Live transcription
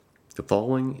The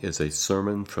following is a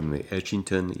sermon from the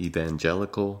Edgington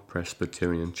Evangelical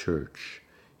Presbyterian Church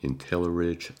in Taylor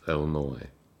Ridge, Illinois.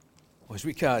 As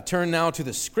we turn now to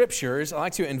the Scriptures, I'd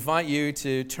like to invite you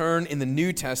to turn in the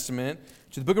New Testament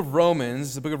to the book of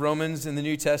Romans, in the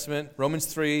New Testament, Romans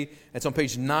 3. It's on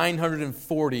page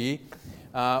 940.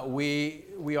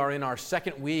 We are in our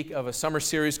second week of a summer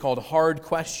series called Hard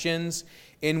Questions,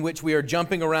 in which we are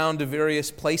jumping around to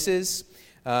various places.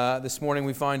 This morning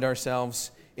we find ourselves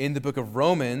in the book of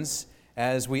Romans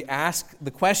as we ask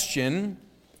the question,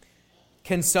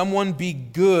 can someone be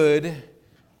good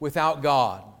without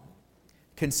God?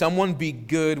 Can someone be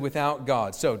good without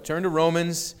God? So turn to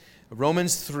Romans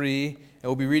 3, and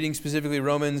we'll be reading specifically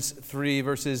Romans 3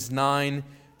 verses 9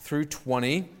 through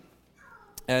 20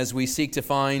 as we seek to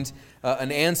find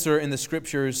an answer in the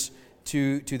Scriptures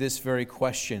to this very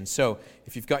question. So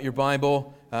if you've got your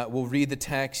Bible, we'll read the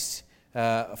text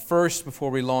first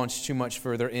before we launch too much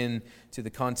further into the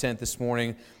content this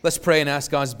morning. Let's pray and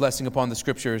ask God's blessing upon the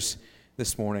Scriptures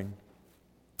this morning.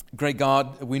 Great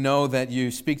God, we know that you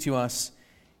speak to us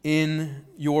in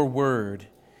your word.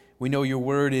 We know your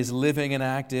word is living and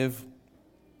active.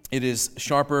 It is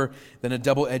sharper than a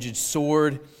double-edged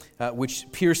sword, which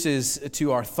pierces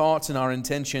to our thoughts and our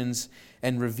intentions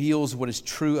and reveals what is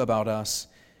true about us.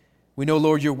 We know,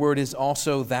 Lord, your word is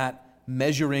also that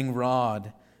measuring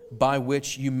rod by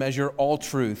which you measure all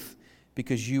truth,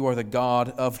 because you are the God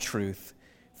of truth,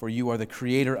 for you are the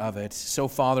creator of it. So,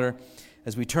 Father,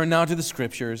 as we turn now to the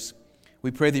Scriptures,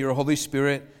 we pray that your Holy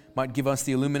Spirit might give us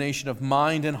the illumination of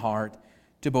mind and heart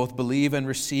to both believe and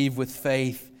receive with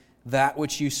faith that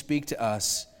which you speak to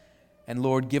us. And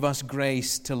Lord, give us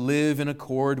grace to live in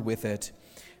accord with it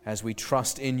as we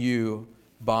trust in you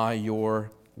by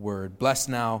your word. Bless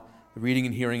now the reading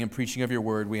and hearing and preaching of your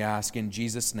word, we ask in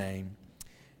Jesus' name.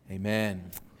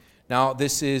 Amen. Now,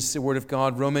 this is the Word of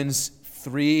God, Romans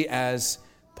 3, as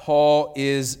Paul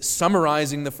is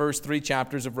summarizing the first three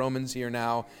chapters of Romans here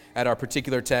now at our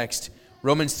particular text.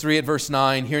 Romans 3 at verse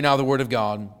 9, hear now the Word of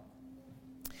God.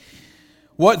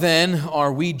 What then,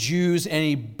 are we Jews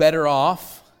any better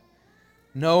off?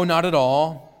 No, not at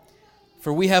all.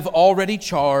 For we have already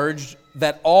charged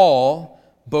that all,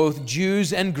 both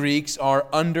Jews and Greeks, are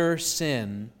under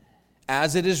sin,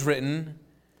 as it is written,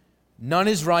 none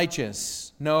is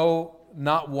righteous, no,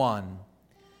 not one.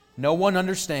 No one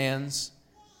understands,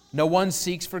 no one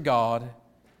seeks for God.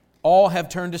 All have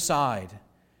turned aside.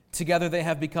 Together they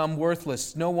have become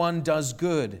worthless. No one does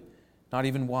good, not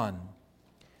even one.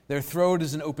 Their throat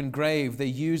is an open grave. They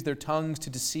use their tongues to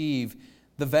deceive.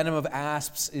 The venom of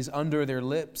asps is under their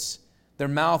lips. Their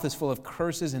mouth is full of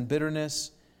curses and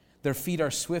bitterness. Their feet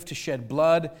are swift to shed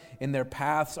blood. In their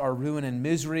paths are ruin and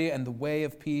misery, and the way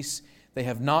of peace they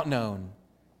have not known.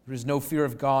 There is no fear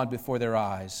of God before their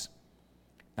eyes.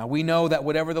 Now we know that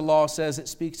whatever the law says, it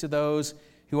speaks to those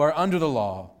who are under the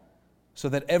law, so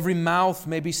that every mouth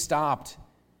may be stopped,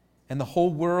 and the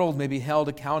whole world may be held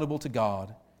accountable to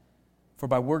God. For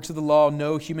by works of the law,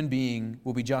 no human being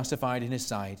will be justified in his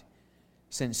sight,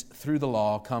 since through the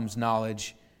law comes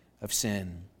knowledge of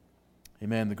sin.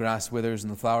 Amen. The grass withers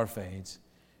and the flower fades,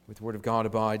 but the word of God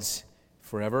abides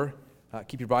forever.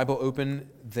 Keep your Bible open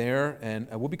there, and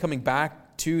we'll be coming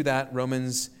back to that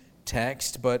Romans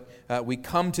text, but we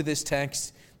come to this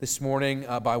text this morning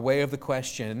by way of the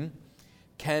question,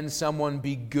 can someone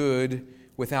be good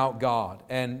without God?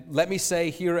 And let me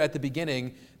say here at the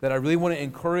beginning that I really want to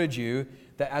encourage you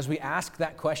that as we ask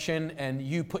that question and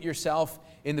you put yourself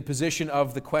in the position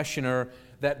of the questioner,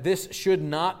 that this should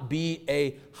not be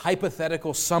a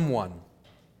hypothetical someone,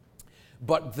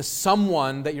 but the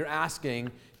someone that you're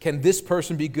asking, can this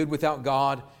person be good without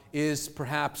God, is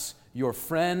perhaps your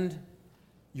friend,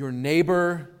 your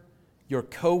neighbor, your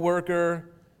coworker,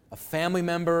 a family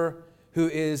member who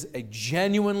is a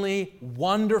genuinely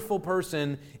wonderful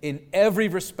person in every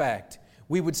respect.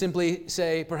 We would simply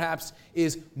say perhaps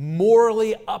is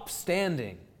morally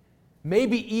upstanding.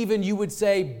 Maybe even you would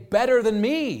say better than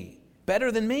me,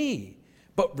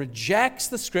 but rejects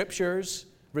the Scriptures,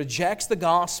 rejects the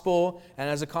gospel, and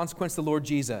as a consequence, the Lord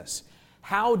Jesus.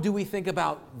 How do we think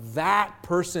about that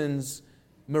person's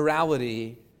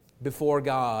morality before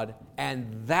God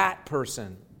and that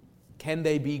person? Can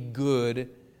they be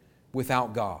good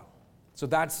without God? So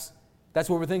that's what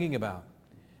we're thinking about.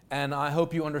 And I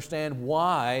hope you understand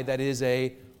why that is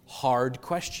a hard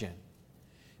question.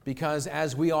 Because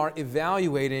as we are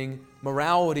evaluating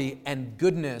morality and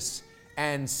goodness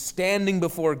and standing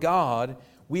before God,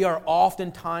 we are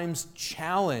oftentimes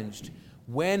challenged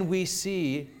when we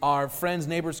see our friends,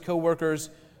 neighbors, co-workers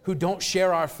who don't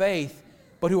share our faith,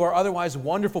 but who are otherwise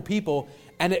wonderful people,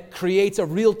 And it creates a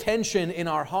real tension in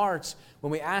our hearts when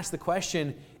we ask the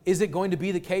question, is it going to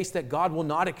be the case that God will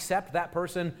not accept that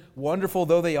person, wonderful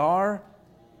though they are,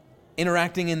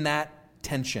 interacting in that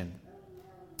tension?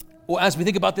 Well, as we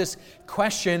think about this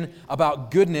question about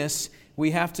goodness,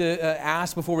 we have to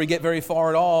ask before we get very far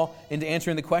at all into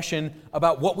answering the question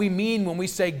about what we mean when we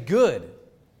say good.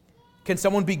 Can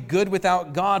someone be good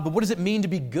without God? But what does it mean to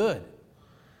be good?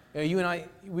 You and I,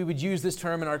 we would use this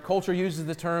term, and our culture uses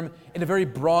the term in a very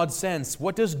broad sense.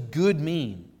 What does good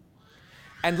mean?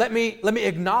 And let me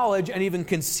acknowledge and even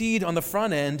concede on the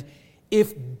front end,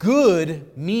 if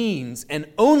good means and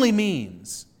only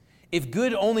means, if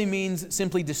good only means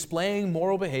simply displaying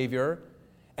moral behavior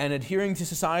and adhering to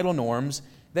societal norms,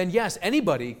 then yes,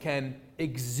 anybody can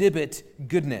exhibit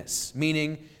goodness,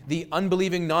 meaning the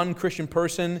unbelieving non-Christian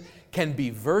person can be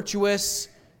virtuous,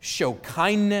 show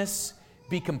kindness,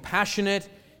 be compassionate,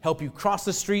 help you cross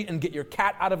the street and get your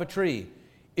cat out of a tree.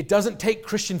 It doesn't take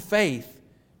Christian faith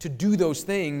to do those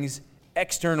things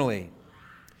externally.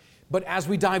 But as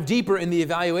we dive deeper in the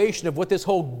evaluation of what this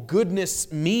whole goodness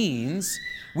means,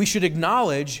 we should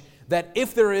acknowledge that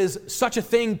if there is such a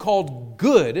thing called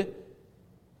good,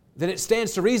 then it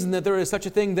stands to reason that there is such a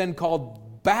thing then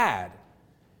called bad,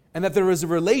 and that there is a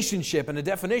relationship and a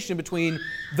definition between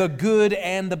the good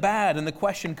and the bad. And the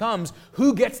question comes,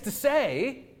 who gets to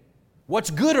say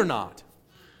what's good or not?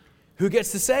 Who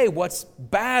gets to say what's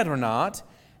bad or not?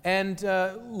 And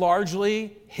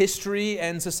largely, history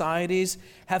and societies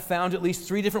have found at least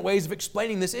 3 different ways of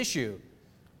explaining this issue.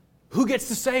 Who gets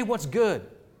to say what's good?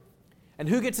 And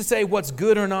who gets to say what's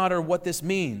good or not, or what this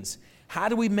means? How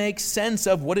do we make sense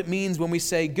of what it means when we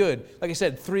say good? Like I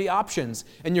said, 3 options.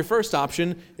 And your first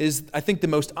option is, I think the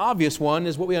most obvious one,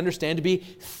 is what we understand to be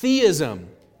theism.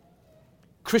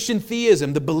 Christian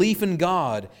theism, the belief in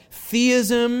God.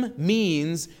 Theism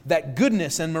means that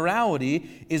goodness and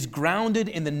morality is grounded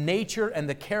in the nature and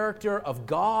the character of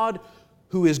God,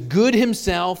 who is good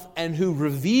himself and who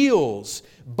reveals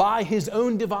by his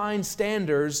own divine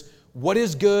standards what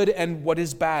is good and what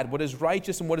is bad, what is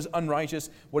righteous and what is unrighteous,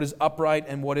 what is upright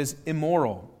and what is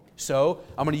immoral. So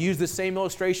I'm going to use the same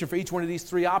illustration for each one of these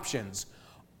 3 options.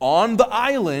 On the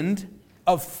island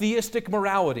of theistic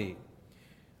morality,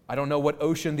 I don't know what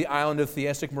ocean the island of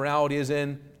theistic morality is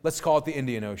in. Let's call it the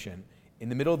Indian Ocean. In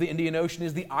the middle of the Indian Ocean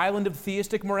is the island of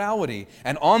theistic morality.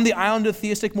 And on the island of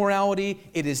theistic morality,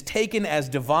 it is taken as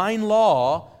divine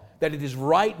law that it is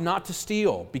right not to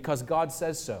steal because God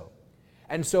says so.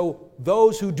 And so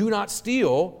those who do not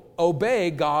steal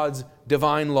obey God's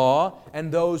divine law, and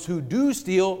those who do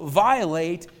steal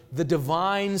violate the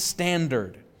divine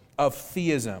standard of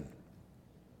theism.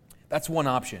 That's one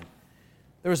option.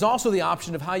 There is also the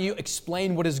option of how you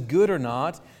explain what is good or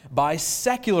not by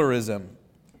secularism.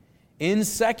 In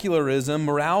secularism,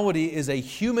 morality is a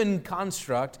human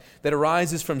construct that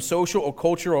arises from social or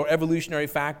cultural or evolutionary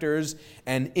factors.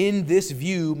 And in this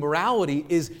view, morality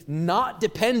is not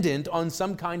dependent on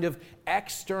some kind of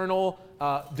external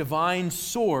divine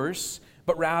source,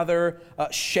 but rather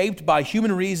shaped by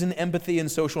human reason, empathy,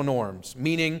 and social norms.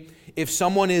 Meaning, if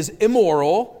someone is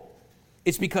immoral,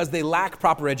 it's because they lack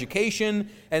proper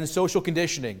education and social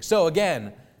conditioning. So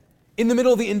again, in the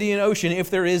middle of the Indian Ocean, if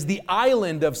there is the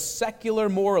island of secular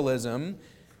moralism,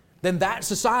 then that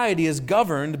society is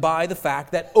governed by the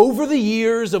fact that over the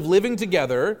years of living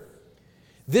together,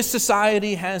 this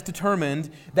society has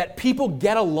determined that people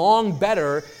get along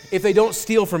better if they don't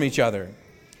steal from each other.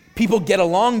 People get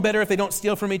along better if they don't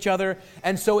steal from each other,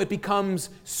 and so it becomes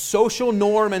social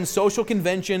norm and social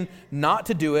convention not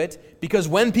to do it, because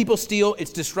when people steal,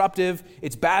 it's disruptive,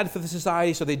 it's bad for the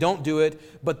society, so they don't do it,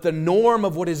 but the norm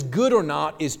of what is good or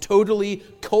not is totally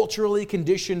culturally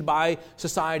conditioned by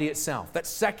society itself. That's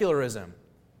secularism.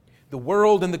 The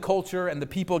world and the culture and the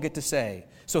people get to say.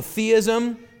 So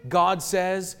theism, God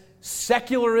says;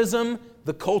 secularism,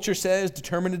 the culture says,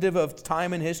 determinative of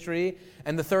time and history;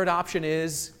 and the third option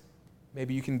is,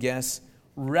 maybe you can guess,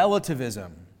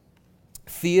 relativism.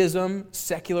 Theism,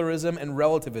 secularism, and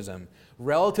relativism.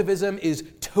 Relativism is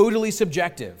totally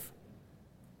subjective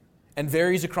and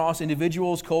varies across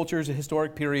individuals, cultures, and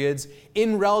historic periods.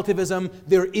 In relativism,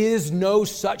 there is no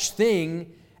such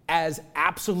thing as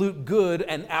absolute good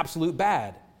and absolute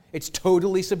bad. It's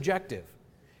totally subjective.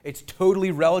 It's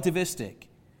totally relativistic.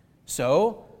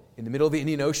 So, in the middle of the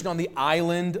Indian Ocean, on the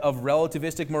island of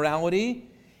relativistic morality,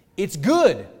 it's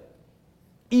good,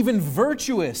 even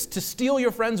virtuous, to steal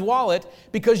your friend's wallet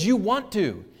because you want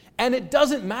to. And it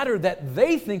doesn't matter that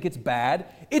they think it's bad.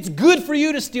 It's good for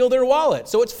you to steal their wallet,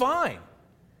 so it's fine.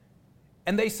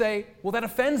 And they say, well, that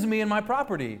offends me and my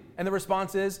property. And the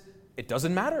response is, it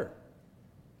doesn't matter.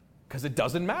 Because it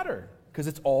doesn't matter. Because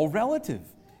it's all relative.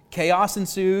 Chaos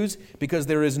ensues because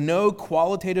there is no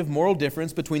qualitative moral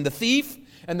difference between the thief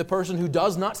and the person who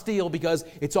does not steal, because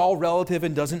it's all relative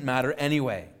and doesn't matter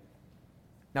anyway.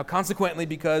 Now, consequently,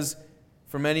 because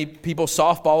for many people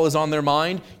softball is on their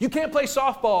mind, you can't play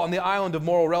softball on the island of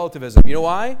moral relativism. You know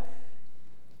why?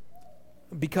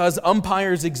 Because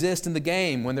umpires exist in the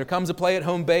game. When there comes a play at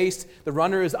home base, the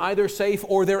runner is either safe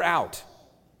or they're out.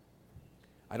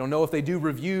 I don't know if they do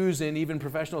reviews in even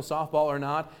professional softball or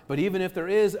not, but even if there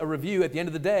is a review, at the end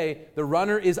of the day, the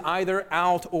runner is either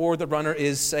out or the runner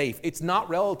is safe. It's not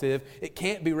relative. It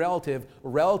can't be relative.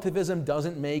 Relativism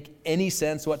doesn't make any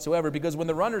sense whatsoever, because when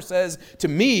the runner says, to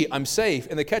me, I'm safe,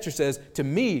 and the catcher says, to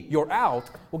me, you're out,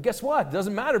 well, guess what? It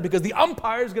doesn't matter, because the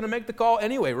umpire is going to make the call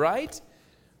anyway, right?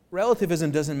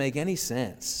 Relativism doesn't make any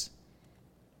sense.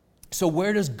 So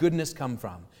where does goodness come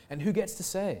from? And who gets to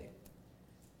say?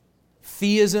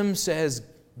 Theism says,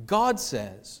 God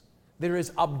says, there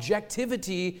is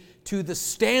objectivity to the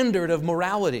standard of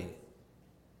morality.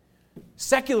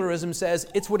 Secularism says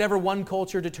it's whatever one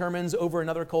culture determines over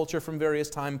another culture from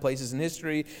various time, places in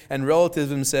history. And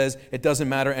relativism says it doesn't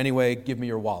matter anyway, give me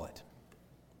your wallet.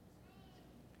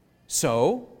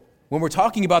 So, when we're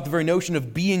talking about the very notion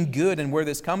of being good and where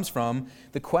this comes from,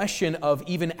 the question of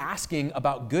even asking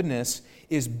about goodness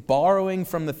is borrowing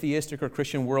from the theistic or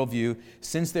Christian worldview,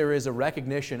 since there is a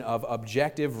recognition of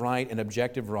objective right and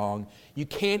objective wrong. You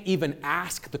can't even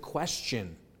ask the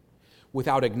question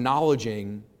without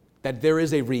acknowledging that there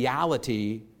is a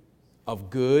reality of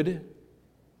good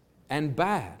and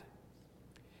bad.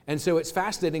 And so it's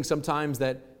fascinating sometimes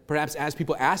that perhaps as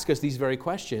people ask us these very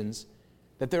questions,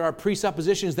 that there are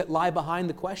presuppositions that lie behind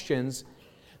the questions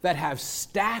that have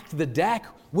stacked the deck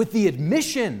with the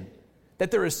admission that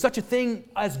there is such a thing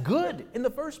as good in the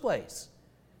first place.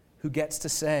 Who gets to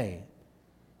say?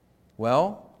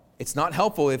 Well, it's not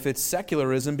helpful if it's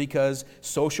secularism, because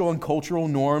social and cultural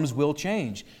norms will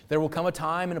change. There will come a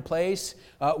time and a place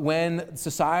when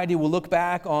society will look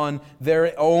back on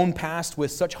their own past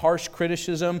with such harsh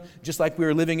criticism, just like we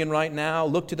are living in right now.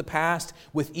 Look to the past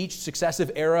with each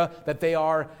successive era, that they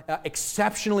are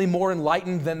exceptionally more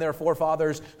enlightened than their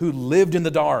forefathers who lived in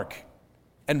the dark.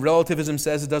 And relativism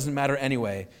says it doesn't matter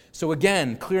anyway. So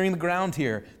again, clearing the ground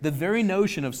here, the very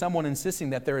notion of someone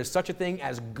insisting that there is such a thing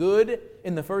as good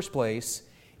in the first place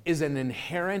is an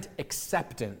inherent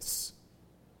acceptance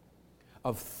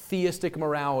of theistic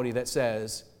morality that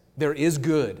says there is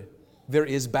good, there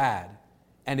is bad,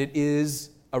 and it is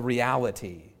a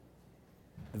reality.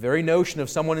 The very notion of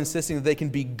someone insisting that they can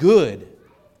be good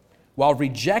while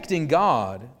rejecting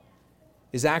God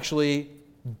is actually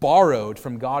borrowed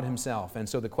from God himself. And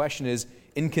so the question is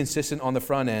inconsistent on the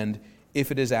front end if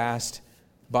it is asked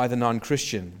by the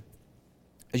non-Christian.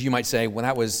 As you might say, well,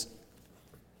 that was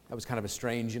kind of a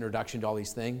strange introduction to all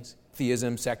these things.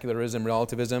 Theism, secularism,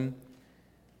 relativism.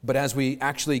 But as we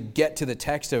actually get to the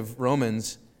text of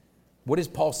Romans, what is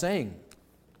Paul saying?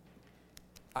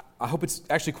 I hope it's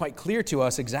actually quite clear to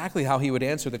us exactly how he would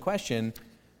answer the question,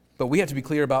 but we have to be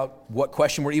clear about what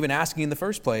question we're even asking in the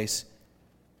first place.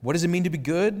 What does it mean to be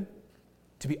good?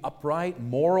 To be upright,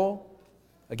 moral?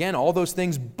 Again, all those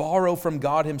things borrow from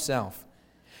God himself.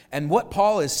 And what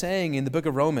Paul is saying in the book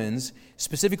of Romans,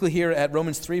 specifically here at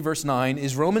Romans 3 verse 9,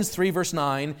 is Romans 3 verse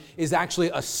 9 is actually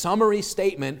a summary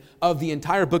statement of the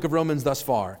entire book of Romans thus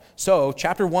far. So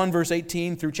chapter 1 verse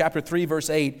 18 through chapter 3 verse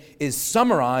 8 is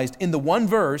summarized in the one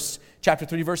verse, chapter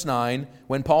 3 verse 9,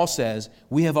 when Paul says,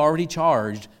 we have already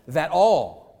charged that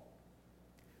all,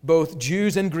 both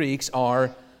Jews and Greeks,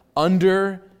 are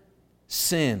under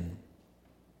sin.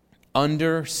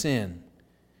 Under sin.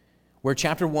 Where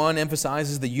chapter 1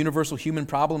 emphasizes the universal human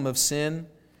problem of sin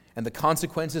and the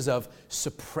consequences of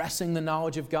suppressing the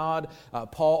knowledge of God,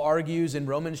 Paul argues in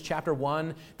Romans chapter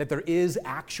 1 that there is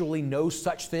actually no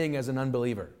such thing as an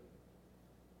unbeliever.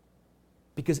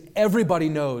 Because everybody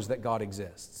knows that God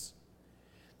exists.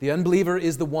 The unbeliever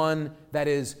is the one that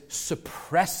is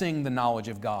suppressing the knowledge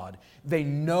of God. They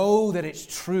know that it's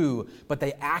true, but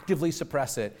they actively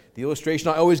suppress it. The illustration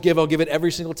I always give, I'll give it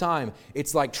every single time.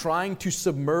 It's like trying to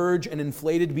submerge an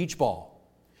inflated beach ball.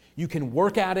 You can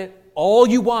work at it all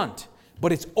you want,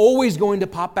 but it's always going to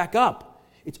pop back up.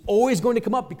 It's always going to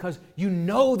come up because you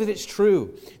know that it's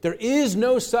true. There is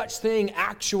no such thing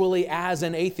actually as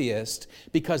an atheist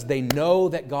because they know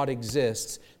that God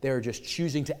exists. They're just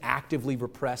choosing to actively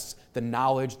repress the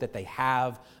knowledge that they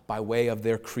have by way of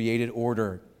their created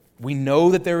order. We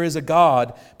know that there is a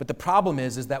God, but the problem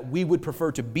is that we would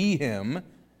prefer to be him,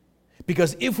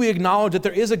 because if we acknowledge that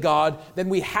there is a God, then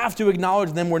we have to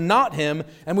acknowledge then we're not him,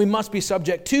 and we must be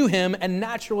subject to him, and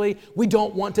naturally we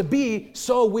don't want to be,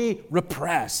 so we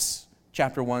repress.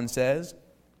 chapter 1 says.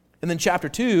 And then chapter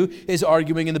 2 is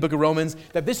arguing in the book of Romans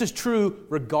that this is true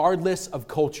regardless of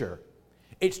culture.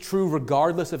 It's true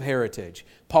regardless of heritage.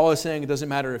 Paul is saying it doesn't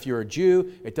matter if you're a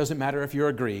Jew, it doesn't matter if you're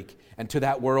a Greek. And to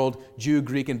that world, Jew,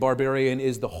 Greek, and barbarian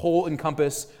is the whole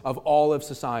encompass of all of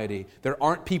society. There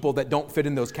aren't people that don't fit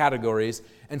in those categories.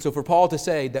 And so for Paul to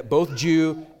say that both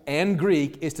Jew and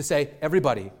Greek is to say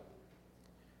everybody.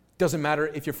 Doesn't matter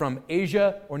if you're from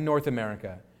Asia or North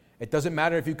America. It doesn't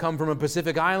matter if you come from a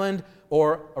Pacific island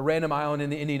or a random island in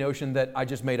the Indian Ocean that I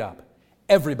just made up.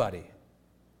 Everybody.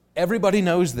 Everybody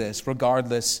knows this,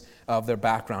 regardless of their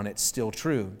background. It's still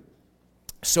true.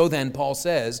 So then, Paul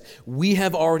says, we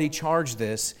have already charged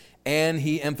this, and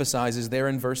he emphasizes there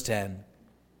in verse 10,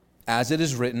 as it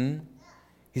is written.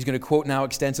 He's going to quote now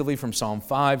extensively from Psalm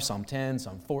 5, Psalm 10,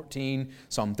 Psalm 14,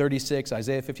 Psalm 36,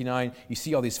 Isaiah 59. You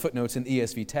see all these footnotes in the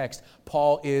ESV text.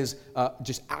 Paul is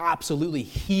just absolutely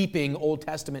heaping Old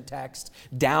Testament text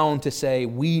down to say,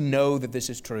 we know that this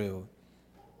is true.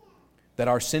 That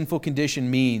our sinful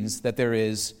condition means that there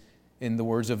is, in the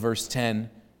words of verse 10,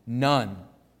 none.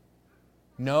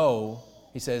 No,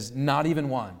 he says, not even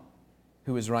one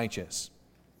who is righteous.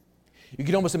 You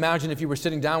could almost imagine if you were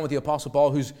sitting down with the Apostle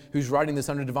Paul who's writing this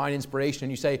under divine inspiration,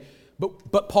 and you say,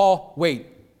 but Paul, wait,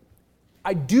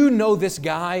 I do know this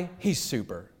guy, he's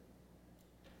super.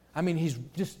 I mean,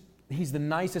 he's the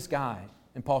nicest guy.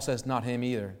 And Paul says, not him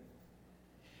either.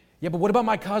 Yeah, but what about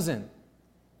my cousin?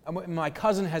 My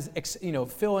cousin has,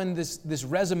 fill in this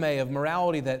resume of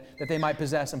morality that they might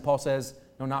possess. And Paul says,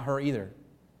 no, not her either.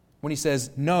 When he says,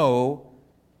 no,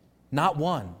 not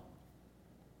one.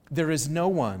 There is no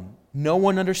one. No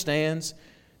one understands.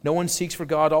 No one seeks for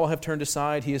God. All have turned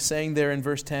aside. He is saying there in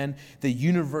verse 10, the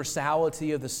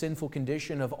universality of the sinful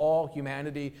condition of all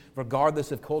humanity,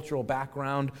 regardless of cultural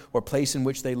background or place in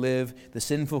which they live. The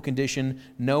sinful condition,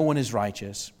 no one is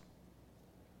righteous.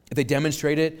 They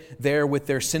demonstrate it there with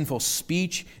their sinful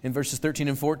speech in verses 13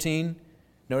 and 14.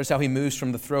 Notice how he moves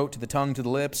from the throat to the tongue to the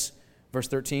lips. Verse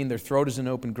 13, their throat is an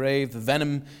open grave. The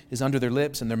venom is under their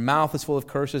lips, and their mouth is full of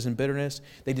curses and bitterness.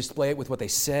 They display it with what they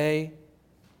say.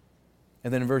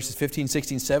 And then in verses 15,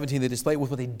 16, 17, they display it with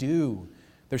what they do,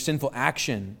 their sinful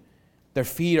action. Their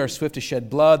feet are swift to shed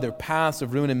blood, their paths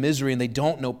of ruin and misery, and they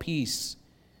don't know peace.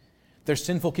 Their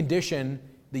sinful condition,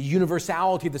 the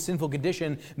universality of the sinful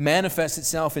condition, manifests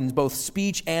itself in both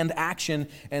speech and action.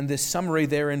 And this summary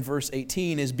there in verse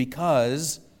 18 is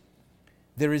because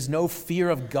there is no fear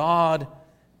of God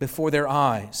before their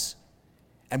eyes.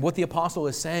 And what the apostle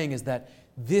is saying is that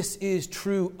this is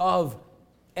true of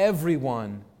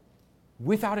everyone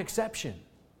without exception.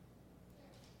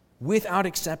 Without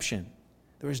exception.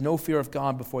 There is no fear of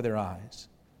God before their eyes.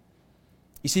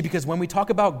 You see, because when we talk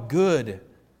about good,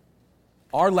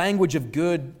 our language of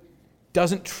good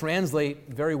doesn't translate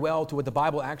very well to what the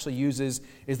Bible actually uses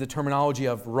is the terminology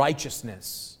of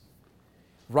righteousness.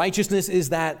 Righteousness is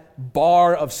that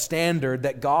bar of standard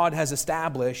that God has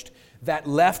established that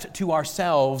left to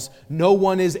ourselves, no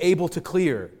one is able to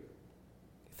clear.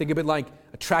 Think of it like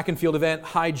a track and field event,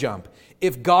 high jump.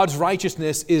 If God's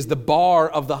righteousness is the bar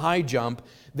of the high jump,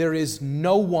 there is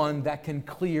no one that can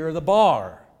clear the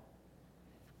bar.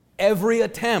 Every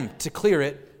attempt to clear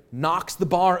it knocks the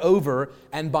bar over,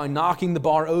 and by knocking the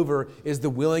bar over is the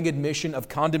willing admission of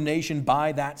condemnation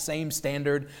by that same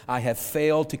standard. I have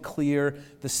failed to clear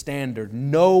the standard.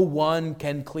 No one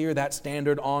can clear that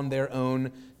standard on their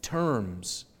own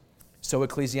terms. So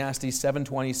Ecclesiastes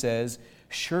 7:20 says,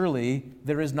 surely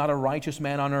there is not a righteous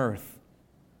man on earth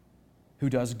who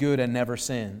does good and never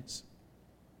sins.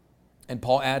 And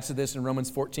Paul adds to this in Romans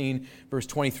 14, verse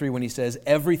 23, when he says,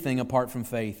 everything apart from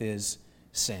faith is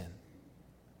sin.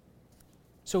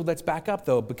 So let's back up,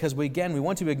 though, because we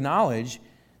want to acknowledge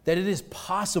that it is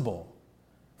possible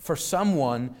for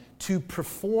someone to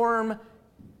perform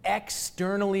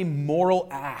externally moral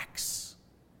acts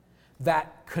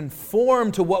that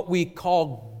conform to what we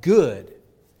call good.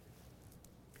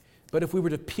 But if we were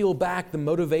to peel back the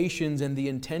motivations and the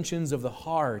intentions of the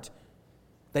heart,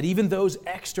 that even those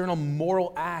external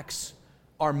moral acts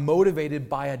are motivated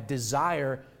by a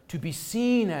desire to be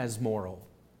seen as moral,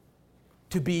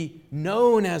 to be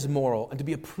known as moral, and to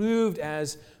be approved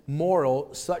as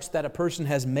moral, such that a person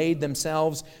has made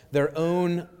themselves their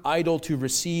own idol to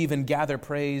receive and gather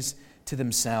praise to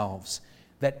themselves.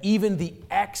 That even the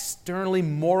externally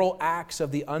moral acts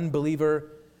of the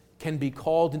unbeliever can be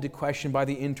called into question by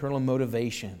the internal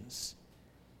motivations.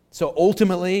 So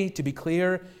ultimately, to be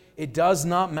clear, it does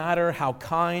not matter how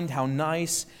kind, how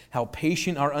nice, how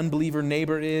patient our unbeliever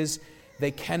neighbor is.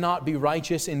 They cannot be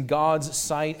righteous in God's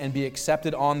sight and be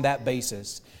accepted on that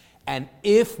basis. And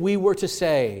if we were to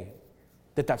say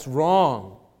that that's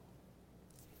wrong.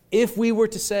 If we were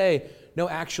to say, no,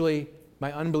 actually,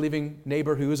 my unbelieving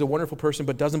neighbor who is a wonderful person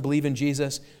but doesn't believe in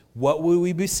Jesus, what would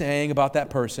we be saying about that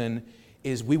person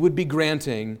is we would be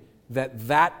granting that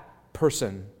that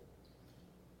person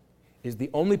is the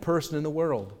only person in the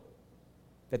world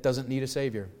that doesn't need a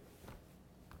Savior.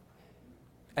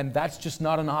 And that's just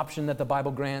not an option that the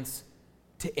Bible grants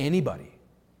to anybody,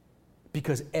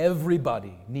 because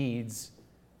everybody needs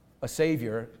a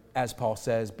Savior, as Paul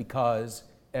says, because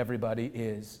everybody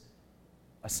is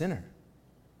a sinner.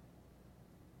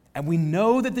 And we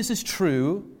know that this is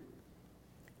true,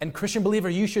 and Christian believer,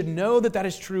 you should know that that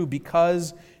is true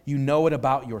because you know it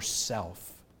about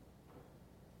yourself.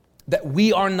 That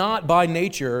we are not by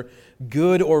nature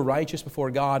good or righteous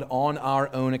before God on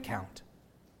our own account.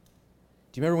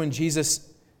 Do you remember when Jesus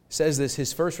says this,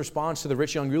 his first response to the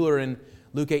rich young ruler in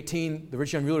Luke 18, the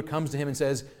rich young ruler comes to him and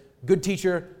says, "Good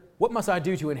teacher, what must I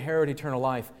do to inherit eternal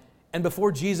life?" And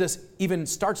before Jesus even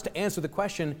starts to answer the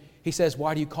question, he says,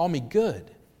 "Why do you call me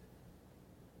good?"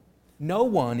 No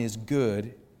one is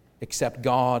good except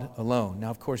God alone.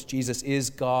 Now, of course, Jesus is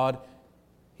God.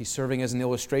 He's serving as an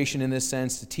illustration in this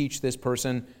sense to teach this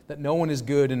person that no one is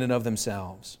good in and of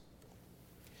themselves.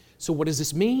 So what does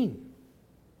this mean?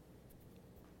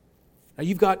 Now,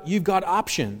 you've got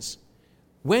options.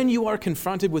 When you are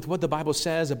confronted with what the Bible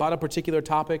says about a particular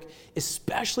topic,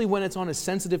 especially when it's on a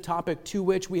sensitive topic to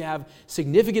which we have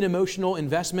significant emotional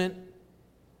investment,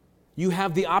 you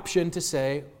have the option to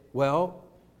say, well,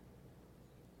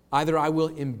 either I will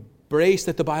embrace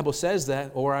that the Bible says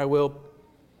that, or I will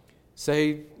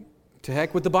say, to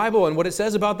heck with the Bible and what it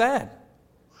says about that.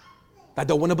 I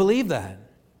don't want to believe that.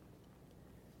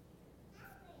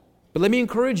 But let me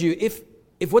encourage you, if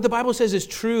what the Bible says is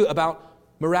true about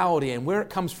morality and where it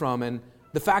comes from, and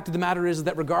the fact of the matter is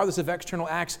that regardless of external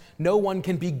acts, no one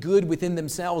can be good within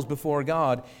themselves before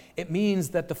God, it means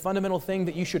that the fundamental thing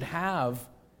that you should have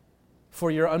for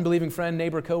your unbelieving friend,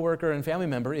 neighbor, coworker, and family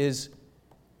member is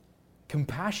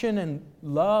compassion and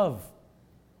love,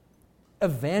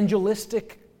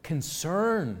 evangelistic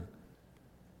concern,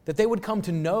 that they would come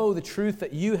to know the truth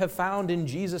that you have found in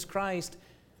Jesus Christ,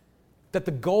 that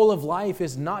the goal of life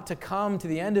is not to come to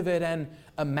the end of it and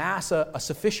amass a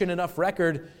sufficient enough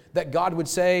record that God would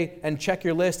say and check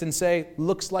your list and say,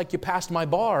 looks like you passed my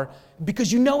bar,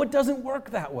 because you know it doesn't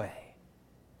work that way.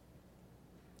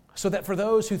 So that for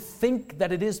those who think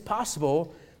that it is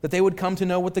possible, that they would come to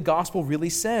know what the gospel really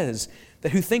says,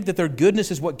 that who think that their goodness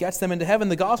is what gets them into heaven.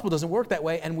 The gospel doesn't work that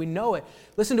way, and we know it.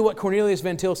 Listen to what Cornelius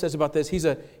Van Til says about this. He's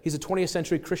a 20th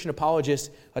century Christian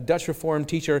apologist, a Dutch Reformed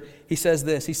teacher. He says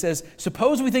this. He says,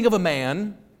 suppose we think of a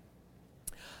man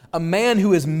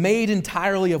who is made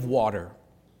entirely of water.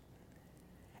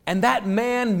 And that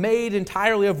man made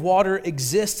entirely of water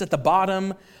exists at the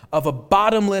bottom of a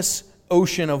bottomless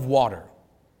ocean of water.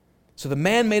 So the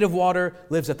man made of water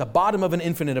lives at the bottom of an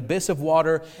infinite abyss of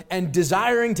water, and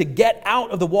desiring to get out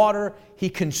of the water, he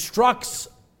constructs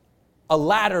a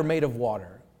ladder made of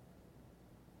water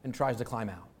and tries to climb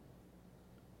out.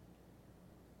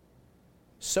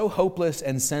 So hopeless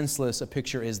and senseless a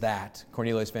picture is that,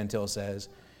 Cornelius Van Til says,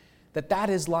 that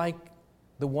is like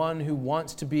the one who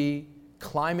wants to be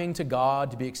climbing to God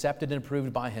to be accepted and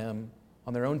approved by Him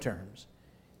on their own terms.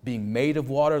 Being made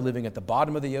of water, living at the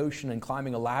bottom of the ocean and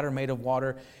climbing a ladder made of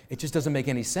water, it just doesn't make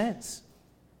any sense.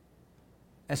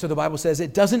 And so the Bible says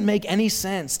it doesn't make any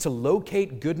sense to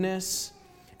locate goodness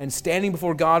and standing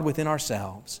before God within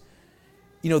ourselves.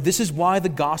 You know, this is why the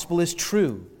gospel is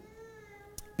true.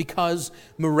 Because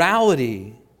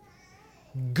morality,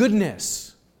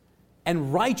 goodness,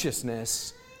 and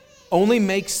righteousness only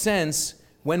makes sense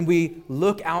when we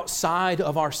look outside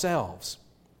of ourselves.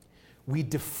 We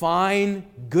define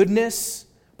goodness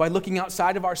by looking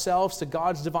outside of ourselves to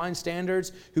God's divine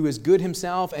standards, who is good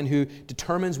Himself and who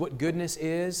determines what goodness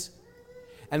is.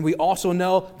 And we also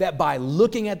know that by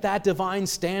looking at that divine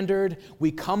standard,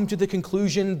 we come to the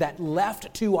conclusion that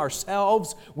left to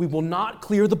ourselves, we will not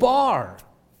clear the bar.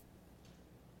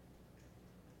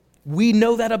 We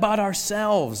know that about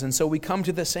ourselves, and so we come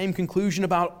to the same conclusion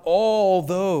about all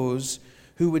those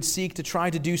who would seek to try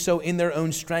to do so in their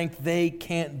own strength. They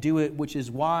can't do it, which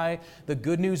is why the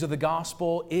good news of the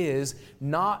gospel is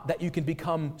not that you can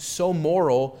become so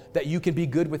moral that you can be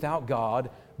good without God,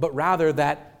 but rather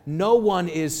that no one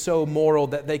is so moral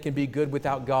that they can be good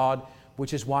without God,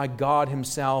 which is why God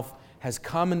Himself has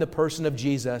come in the person of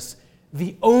Jesus,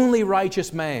 the only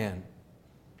righteous man,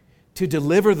 to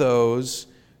deliver those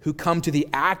who come to the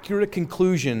accurate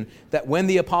conclusion that when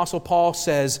the Apostle Paul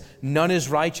says, none is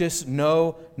righteous,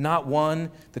 no, not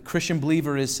one, the Christian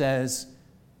believer says,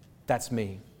 that's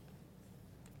me.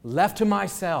 Left to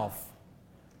myself,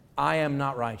 I am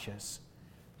not righteous.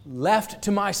 Left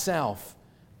to myself,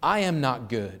 I am not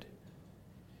good.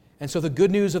 And so the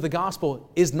good news of the gospel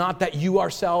is not that you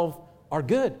yourself are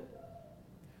good,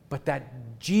 but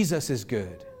that Jesus is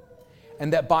good.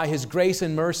 And that by His grace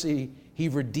and mercy, He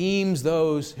redeems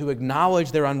those who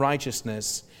acknowledge their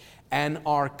unrighteousness and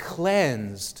are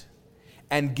cleansed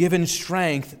and given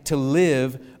strength to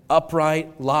live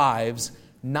upright lives,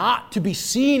 not to be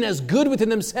seen as good within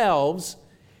themselves,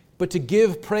 but to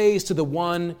give praise to the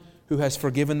one who has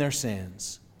forgiven their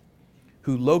sins,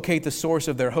 who locate the source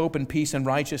of their hope and peace and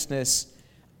righteousness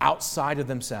outside of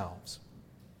themselves.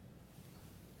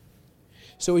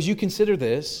 So as you consider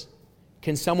this,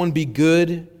 can someone be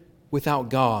good without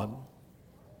God?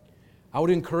 I would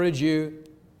encourage you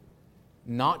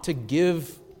not to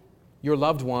give your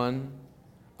loved one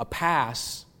a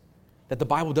pass that the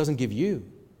Bible doesn't give you,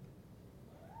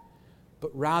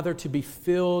 but rather to be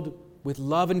filled with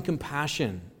love and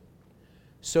compassion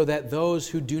so that those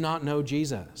who do not know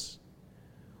Jesus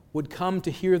would come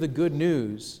to hear the good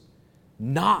news,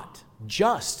 not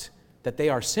just that they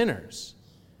are sinners,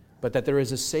 but that there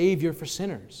is a Savior for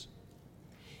sinners.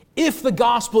 If the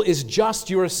gospel is just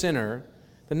you're a sinner,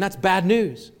 then that's bad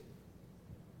news.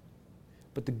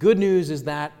 But the good news is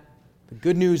that the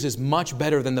good news is much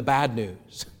better than the bad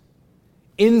news.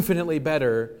 Infinitely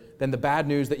better than the bad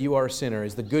news that you are a sinner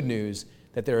is the good news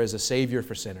that there is a Savior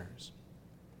for sinners.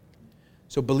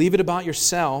 So believe it about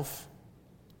yourself,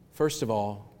 first of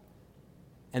all,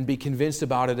 and be convinced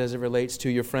about it as it relates to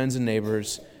your friends and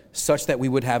neighbors, such that we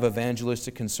would have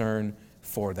evangelistic concern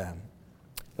for them.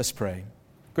 Let's pray.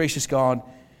 Gracious God,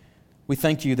 we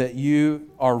thank you that you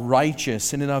are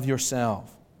righteous in and of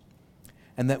yourself,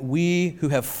 and that we who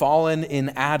have fallen in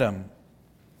Adam,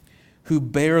 who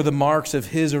bear the marks of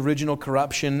his original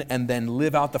corruption and then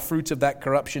live out the fruits of that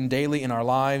corruption daily in our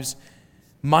lives,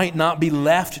 might not be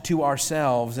left to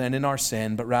ourselves and in our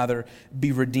sin, but rather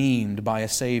be redeemed by a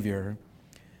Savior.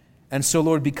 And so,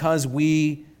 Lord, because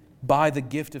we, by the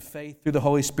gift of faith through the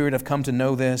Holy Spirit, have come to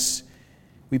know this,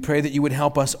 we pray that you would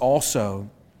help us also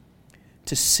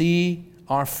to see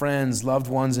our friends, loved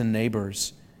ones, and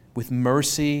neighbors with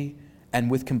mercy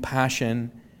and with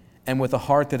compassion and with a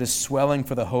heart that is swelling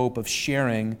for the hope of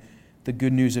sharing the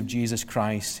good news of Jesus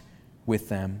Christ with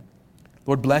them.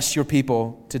 Lord, bless your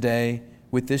people today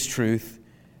with this truth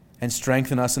and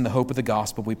strengthen us in the hope of the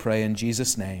gospel, we pray in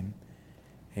Jesus' name.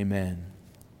 Amen.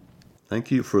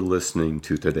 Thank you for listening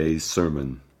to today's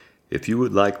sermon. If you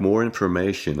would like more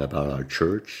information about our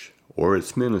church or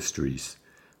its ministries,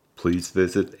 please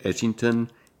visit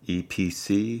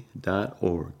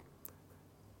edgingtonepc.org.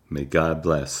 May God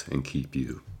bless and keep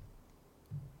you.